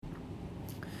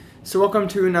So welcome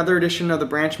to another edition of the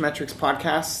Branch Metrics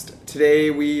podcast.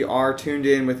 Today we are tuned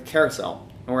in with Carousell,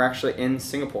 and we're actually in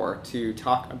Singapore to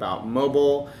talk about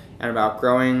mobile and about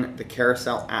growing the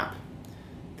Carousell app.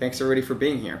 Thanks everybody for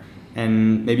being here.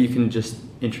 And maybe you can just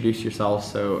introduce yourselves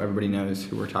so everybody knows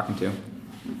who we're talking to.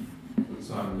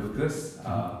 So I'm Lucas,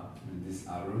 this is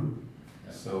Arun.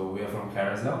 So we are from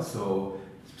Carousell. So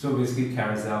basically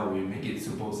Carousell, we make it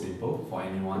super simple for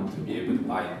anyone to be able to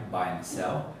buy and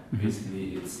sell.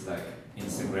 Basically it's like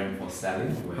Instagram for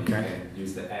selling, where you can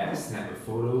use the app, snap a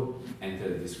photo, enter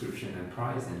the description and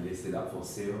price, and list it up for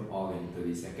sale all in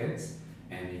 30 seconds.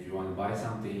 And if you want to buy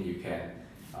something, you can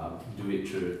do it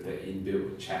through the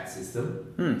inbuilt chat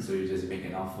system. So you just make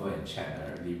an offer and chat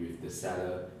directly with the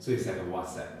seller. So it's like a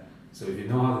WhatsApp. So if you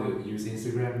know how to use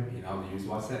Instagram, you know how to use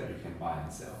WhatsApp, you can buy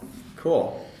and sell.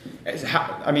 Cool.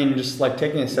 Just like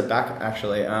taking a step back,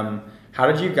 actually, how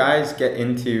did you guys get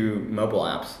into mobile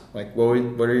apps? Like,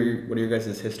 what are your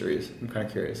guys' histories? I'm kind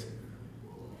of curious.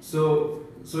 So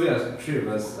yeah, three of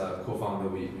us co-founder,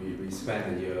 we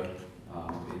spent a year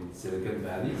in Silicon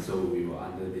Valley. So we were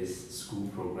under this school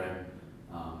program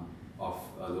of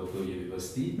a local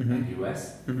university in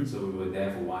US. So we were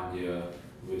there for 1 year.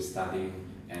 We were studying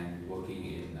and working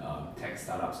in tech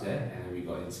startups there, and we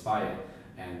got inspired.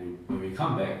 And when we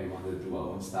come back, we wanted to do our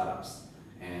own startups.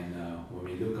 And when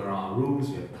we look around our rooms,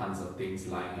 we have tons of things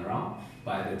lying around.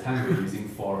 But at the time, we were using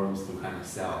forums to kind of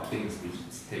sell things, which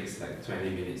takes like 20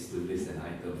 minutes to list an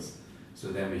items.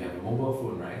 So then we have a mobile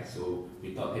phone, right? So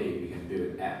we thought, hey, we can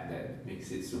build an app that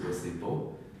makes it super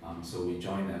simple. So we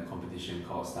joined a competition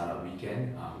called Startup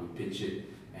Weekend. We pitch it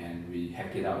and we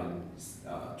hack it out in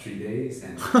 3 days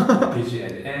and pitch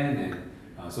it at the end.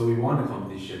 And so we won the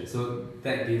competition. So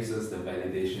that gives us the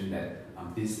validation that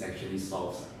this actually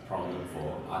solves problem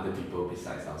for other people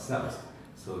besides ourselves.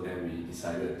 So then we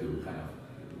decided to kind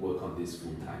of work on this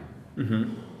full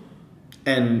time.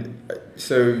 And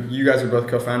so you guys are both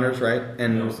co-founders, right?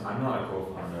 And no, I'm not a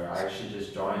co-founder. I actually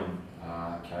just joined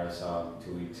Carousell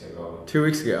 2 weeks ago. 2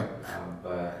 weeks ago.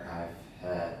 But I've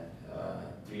had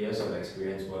 3 years of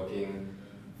experience working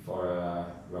for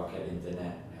a rocket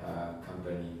internet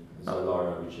company,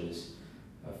 Zalora, which is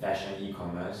a fashion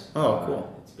e-commerce. Oh,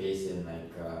 cool. It's based in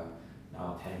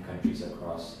now 10 countries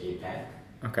across APAC.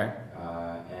 Okay.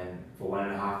 And for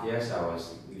 1.5 years, I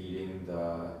was leading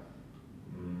the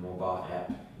mobile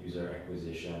app user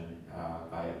acquisition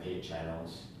via paid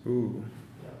channels. Ooh.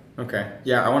 Yeah. Okay.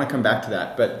 Yeah, I want to come back to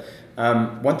that. But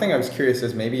one thing I was curious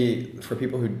is maybe for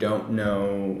people who don't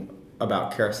know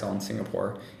about Carousell in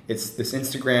Singapore, it's this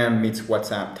Instagram meets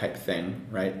WhatsApp type thing,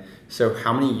 right? So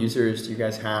how many users do you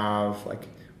guys have? Like,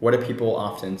 what do people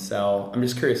often sell? I'm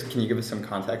just curious, can you give us some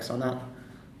context on that?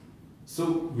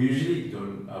 So we usually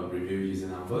don't review user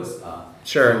numbers.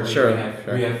 Sure.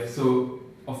 We have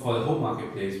for the whole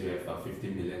marketplace, we have 50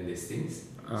 million listings.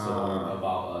 So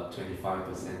about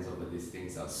 25% of the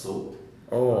listings are sold.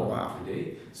 Oh, wow.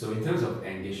 Today. So in terms of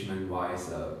engagement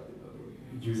wise,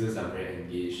 users are very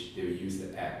engaged. They will use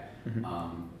the app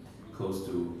close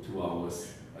to 2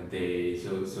 hours a day.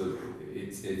 So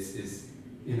it's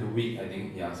in a week, I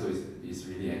think. Yeah. So it's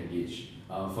really engaged.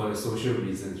 For the social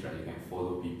reasons, right? You can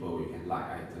follow people, you can like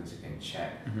items, you can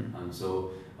chat.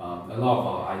 So a lot of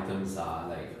our items are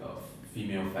like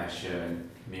female fashion,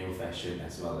 male fashion,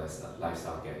 as well as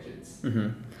lifestyle gadgets.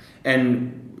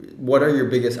 And what are your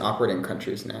biggest operating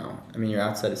countries now? I mean, you're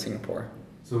outside of Singapore.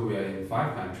 So we are in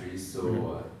 5 countries.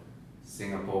 So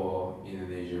Singapore,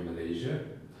 Indonesia, Malaysia,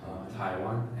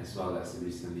 Taiwan, as well as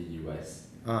recently US.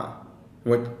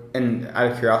 And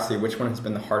out of curiosity, which one has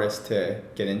been the hardest to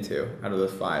get into out of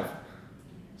those 5?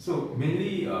 So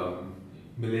mainly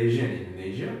Malaysia and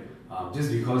Indonesia,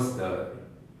 just because the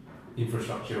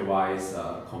infrastructure-wise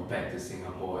compared to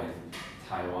Singapore and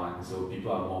Taiwan, so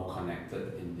people are more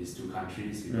connected in these 2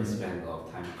 countries. People spend a lot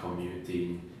of time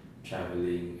commuting,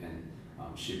 traveling, and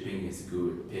shipping is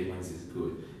good, payments is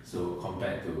good. So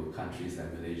compared to countries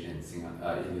like Malaysia and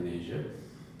Indonesia.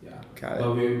 Yeah,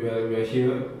 but we're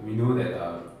here. We know that,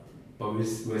 but we're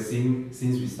seeing,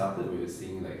 since we started, we're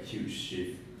seeing like huge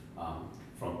shift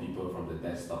from people from the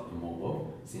desktop to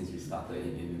mobile since we started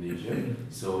in Indonesia.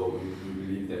 So we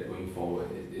believe that going forward,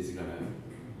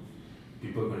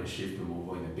 people are gonna shift to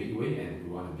mobile in a big way, and we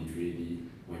want to be ready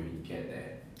when we get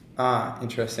there.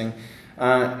 Interesting.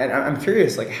 And I'm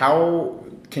curious, like, how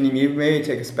can you maybe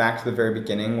take us back to the very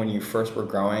beginning when you first were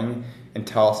growing and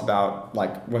tell us about,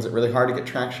 like, was it really hard to get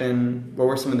traction? What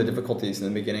were some of the difficulties in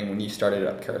the beginning when you started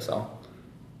up Carousell?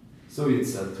 So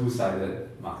it's a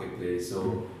 2-sided marketplace.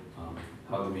 So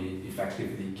how do we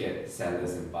effectively get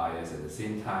sellers and buyers at the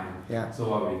same time? Yeah. So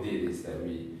what we did is that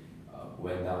we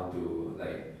went down to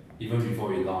like even before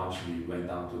we launched, we went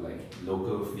down to like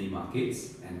local flea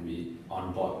markets and we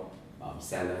onboard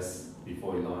sellers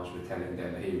before we launched. We're telling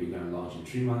them, hey, we're going to launch in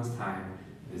 3 months' time.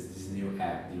 There's this new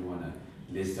app. Do you want to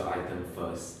list your item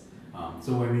first?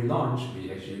 So when we launched,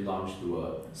 we actually launched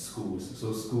to schools.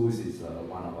 So schools is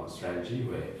one of our strategy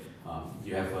where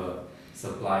you have a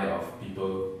supply of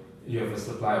people, you have a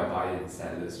supply of buyers and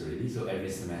sellers already. So every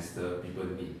semester, people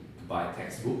need to buy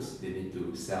textbooks. They need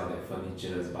to sell their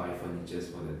furnitures, buy furnitures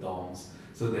for their dorms.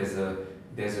 So there's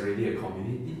already a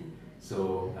community.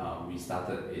 So we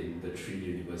started in the 3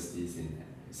 universities in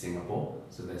Singapore.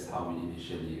 So that's how we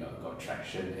initially got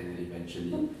traction, and then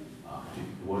eventually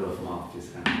word of mouth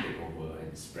just kind of take over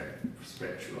and spread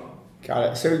throughout.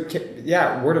 Got it. So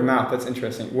yeah, word of mouth. That's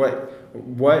interesting.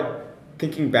 What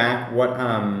thinking back,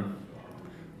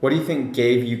 what do you think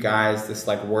gave you guys this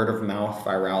like word of mouth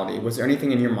virality? Was there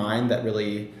anything in your mind that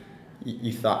really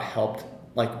you thought helped?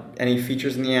 Like any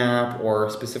features in the app or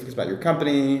specifics about your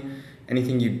company?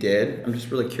 Anything you did? I'm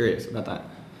just really curious about that.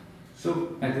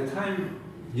 So at the time,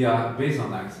 yeah, based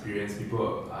on our experience,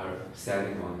 people are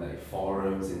selling on like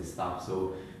forums and stuff.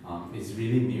 So it's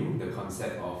really new. The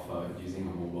concept of using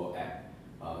a mobile app,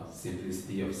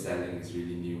 simplicity of selling is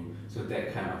really new. So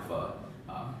that kind of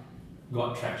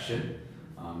got traction.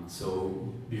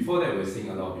 So before that, we were seeing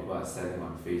a lot of people are selling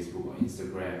on Facebook or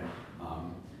Instagram.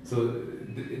 So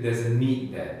there's a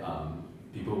need that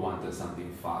people wanted something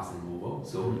fast and mobile.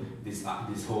 So this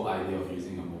whole idea of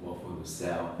using a mobile phone to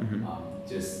sell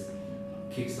just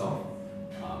kicks off.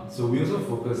 So we also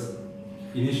focus,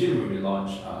 initially when we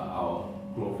launched, our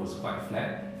growth was quite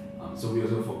flat. So we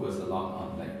also focus a lot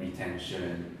on like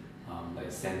retention,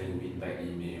 like sending win-back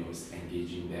emails,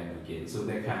 engaging them again. So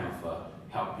that kind of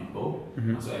help people.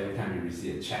 So every time you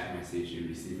receive a chat message, you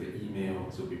receive an email,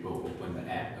 so people open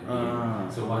the app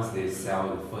again. So once they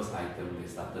sell the first item, they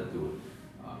started to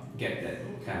get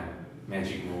that kind of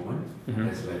magic moment.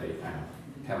 That's where they kind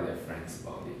of tell their friends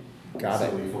about it. Got it.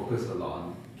 So we focus a lot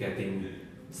on getting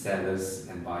sellers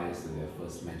and buyers to their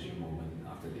first magic moment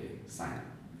after they sign up.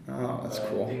 Oh, that's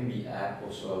cool. I think the app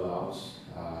also allows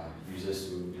users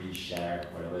to really share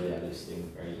whatever they are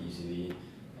listing very easily.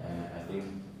 I think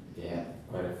they have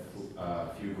quite a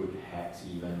few good hacks,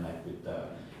 even like with the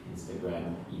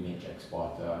Instagram image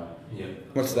exporter. Yeah.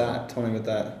 What's that? Tell me about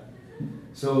that.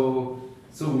 So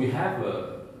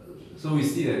we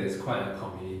see that there's quite a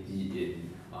community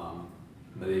in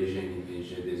Malaysia and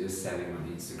Indonesia. They're just selling on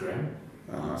Instagram.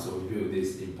 So we built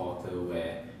this importer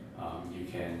where you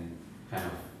can kind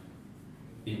of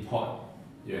import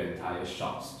your entire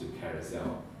shops to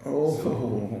Carousell.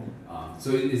 Oh. So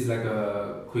it is like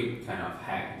a quick kind of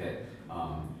hack that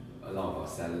a lot of our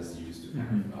sellers use to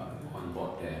kind of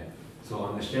onboard there. So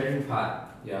on the sharing part,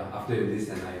 yeah, after you list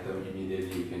an item,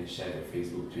 immediately you can share to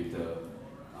Facebook, Twitter,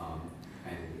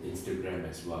 and Instagram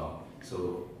as well.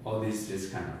 So all this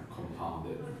just kind of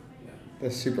compounded. Yeah.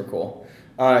 That's super cool.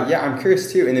 Yeah, I'm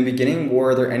curious too. In the beginning,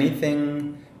 were there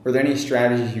any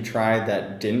strategies you tried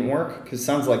that didn't work? Because it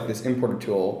sounds like this importer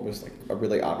tool was like a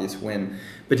really obvious win.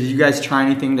 But did you guys try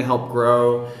anything to help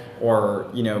grow, or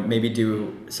maybe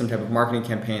do some type of marketing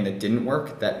campaign that didn't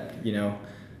work that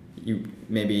you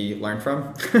maybe learned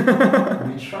from?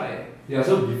 We tried. Yeah.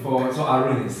 So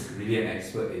Arun is really an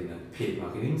expert in paid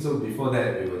marketing. So before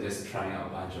that, we were just trying out a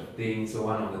bunch of things. So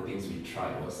one of the things we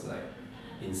tried was like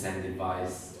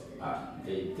incentivize.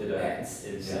 They did a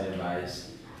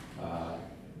incentivized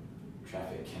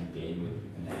traffic campaign with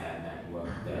an ad network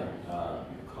that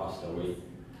cost way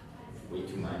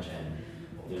too much and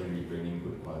didn't really bring in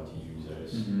good quality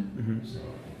users. So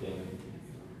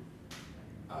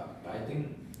I think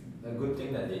the good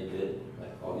thing that they did,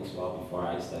 like all this while before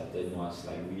I stepped in, was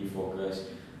like really focus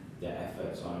their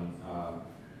efforts on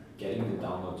getting the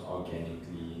downloads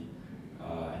organically.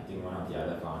 I think one of the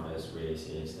other founders really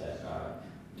says that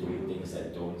doing things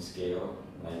that don't scale,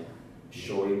 like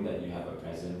showing that you have a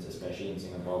presence, especially in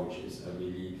Singapore, which is a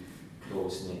really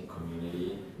close-knit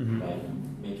community, like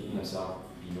making yourself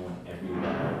be known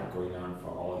everywhere, going on for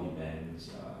all events,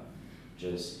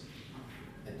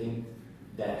 I think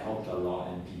that helped a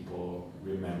lot in people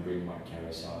remembering what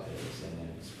Carousell is and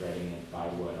then spreading it by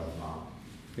word of mouth.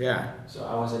 Yeah. So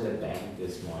I was at the bank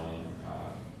this morning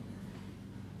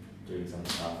doing some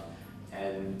stuff,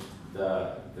 and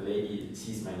the lady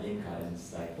sees my name card and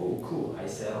it's like, oh cool, I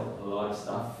sell a lot of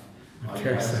stuff on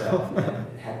Carousell. And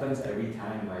it happens every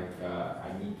time, like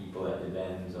I meet people at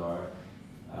events or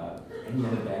any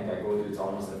other bank I go to, it's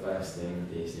almost the first thing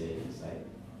they say. It's like,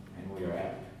 I know your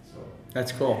app. So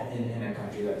that's cool. In a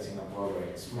country like Singapore where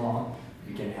it's small,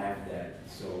 we can have that.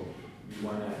 So we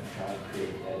want to try and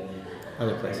create that in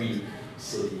Other places. every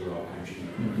city or country.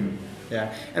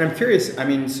 Yeah, and I'm curious. I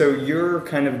mean, so you're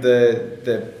kind of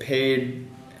the paid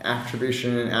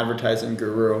attribution and advertising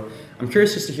guru. I'm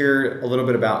curious just to hear a little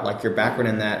bit about like your background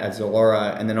in that at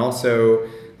Zalora, and then also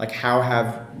like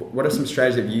what are some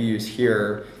strategies that you use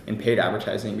here in paid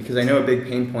advertising? Because I know a big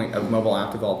pain point of mobile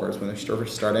app developers when they're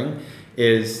first starting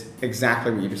is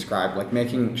exactly what you described, like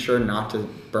making sure not to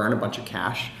burn a bunch of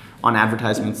cash on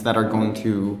advertisements that are going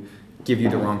to give you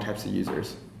the wrong types of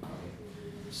users.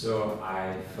 So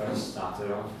I first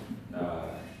started off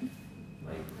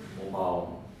like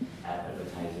mobile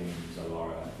advertising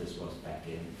Zalora. This was back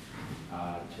in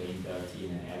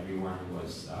 2013, and everyone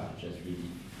was just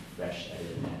really fresh at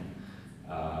it.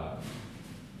 And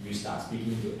you start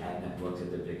speaking to ad networks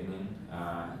at the beginning.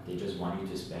 They just want you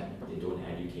to spend. They don't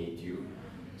educate you,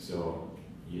 so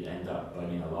you end up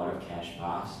burning a lot of cash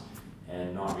fast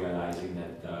and not realizing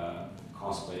that the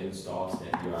cost per installs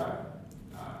that you are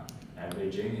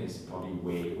averaging is probably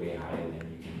way higher than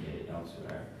you can get it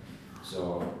elsewhere.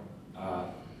 So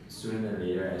sooner than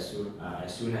later, as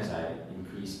soon as I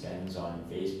increased spends on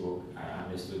Facebook, I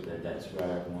understood that that's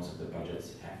where most of the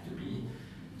budgets have to be.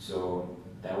 So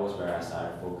that was where I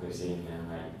started focusing and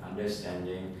like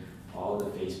understanding all the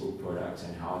Facebook products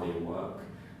and how they work.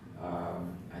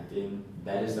 I think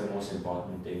that is the most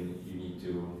important thing you need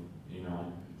to,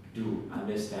 do.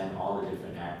 Understand all the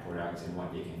different ad products and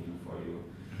what they can do for you.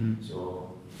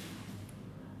 So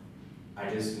I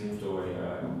just moved over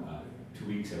here 2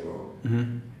 weeks ago,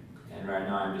 and right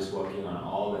now I'm just working on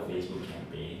all the Facebook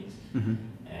campaigns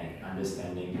and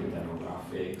understanding the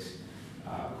demographics,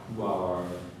 who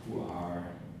are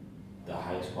the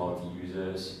highest quality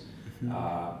users,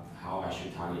 how I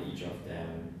should target each of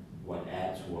them, what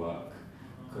ads work,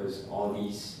 because all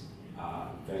these are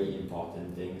very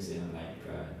important things in like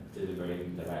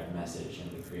delivering the right message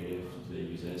and the creative to the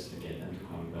users to get them to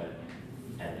convert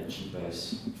at the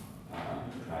cheapest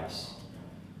price.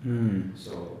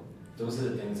 So those are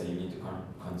the things that you need to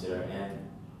consider. And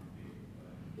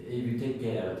if you take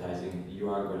paid advertising, you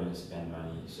are going to spend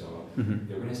money. So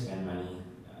you're going to spend money.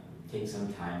 Take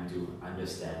some time to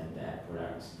understand the ad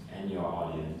products and your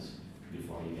audience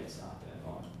before you get started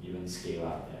or even scale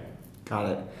out there. Got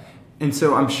it. And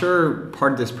so I'm sure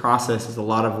part of this process is a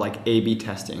lot of like A/B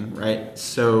testing, right?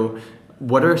 So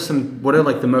what are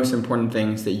like the most important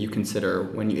things that you consider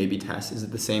when you A/B test? Is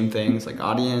it the same things like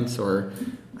audience, or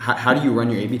how do you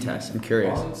run your A/B test? I'm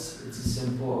curious. Well, it's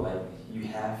simple. Like you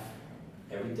have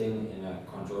everything in a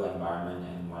controlled environment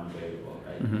and one variable,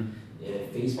 right?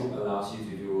 If Facebook allows you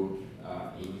to do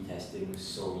A/B testing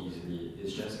so easily,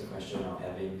 it's just a question of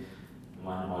having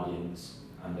one audience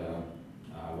under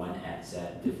one ad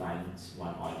set defines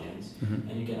one audience,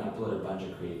 and you can upload a bunch of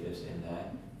creatives in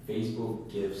there. Facebook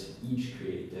gives each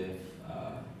creative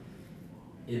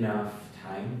enough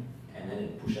time, and then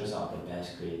it pushes out the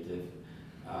best creative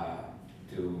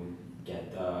to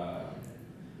get the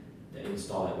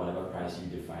install at whatever price you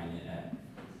define it at.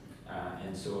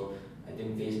 And so I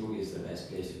think Facebook is the best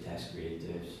place to test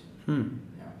creatives. Yeah.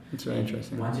 That's very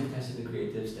interesting. Once you've tested the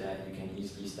creatives there, you can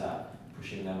easily start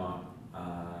pushing them out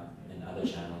in other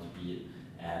channels, be it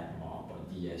AdMob or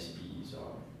DSPs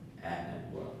or ad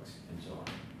networks and so on.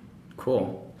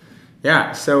 Cool.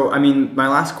 Yeah, so I mean, my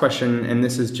last question, and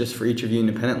this is just for each of you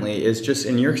independently, is just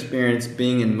in your experience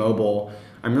being in mobile,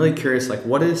 I'm really curious, like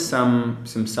what is some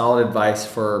solid advice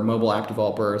for mobile app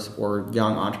developers or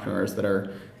young entrepreneurs that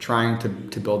are trying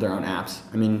to build their own apps?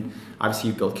 I mean, obviously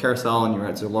you've built Carousell and you're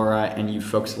at Zalora and you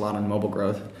focus a lot on mobile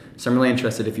growth. So I'm really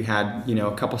interested, if you had,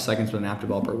 a couple seconds with an app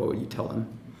developer, what would you tell them?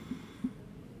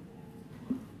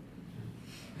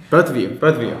 Both of you,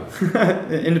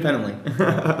 independently.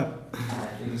 I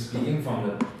think speaking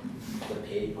from the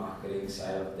paid marketing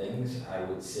side of things, I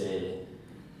would say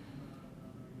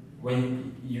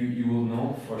when you will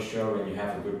know for sure when you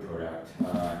have a good product,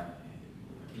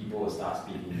 people will start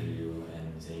speaking to you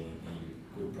and saying, hey,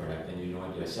 good product, and you know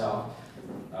it yourself.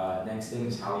 Next thing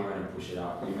is how you want to push it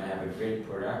out. You might have a great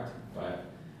product, but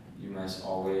you must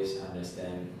always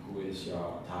understand who is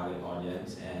your target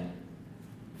audience, and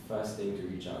first thing to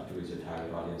reach out to is your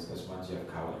target audience, because once you have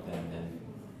covered them, then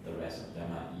the rest of them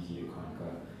are easy to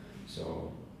conquer.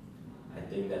 So I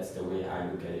think that's the way I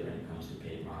look at it when it comes to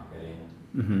paid marketing.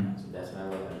 So that's my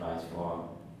word of advice for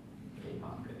paid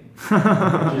marketing.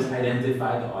 Just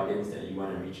identify the audience that you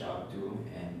want to reach out to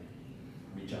and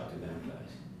reach out to them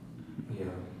first. Yeah,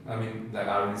 I mean, like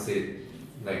Arun said,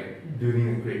 like building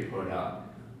a great product,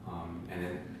 and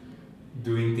then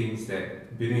building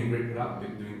a great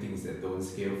product, doing things that don't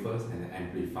scale first, and then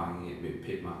amplifying it with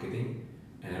paid marketing.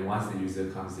 And then once the user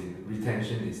comes in,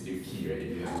 retention is still key, right?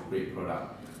 If you have a great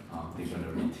product, they're going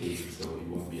to retain, so it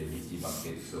won't be an easy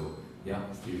bucket. So yeah,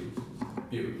 still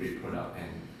build a great product,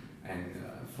 and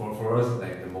for us,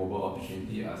 like the mobile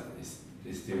opportunity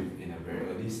is still in a very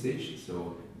early stage,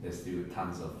 so there's still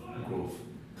tons of growth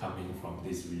coming from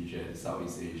this region,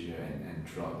 Southeast Asia, and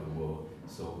throughout the world.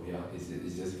 So yeah,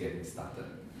 it's just getting started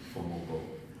for mobile.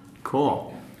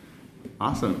 Cool. Yeah.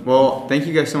 Awesome. Well, thank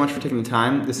you guys so much for taking the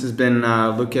time. This has been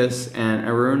Lucas and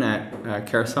Arun at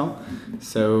Carousell.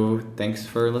 So thanks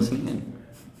for listening in.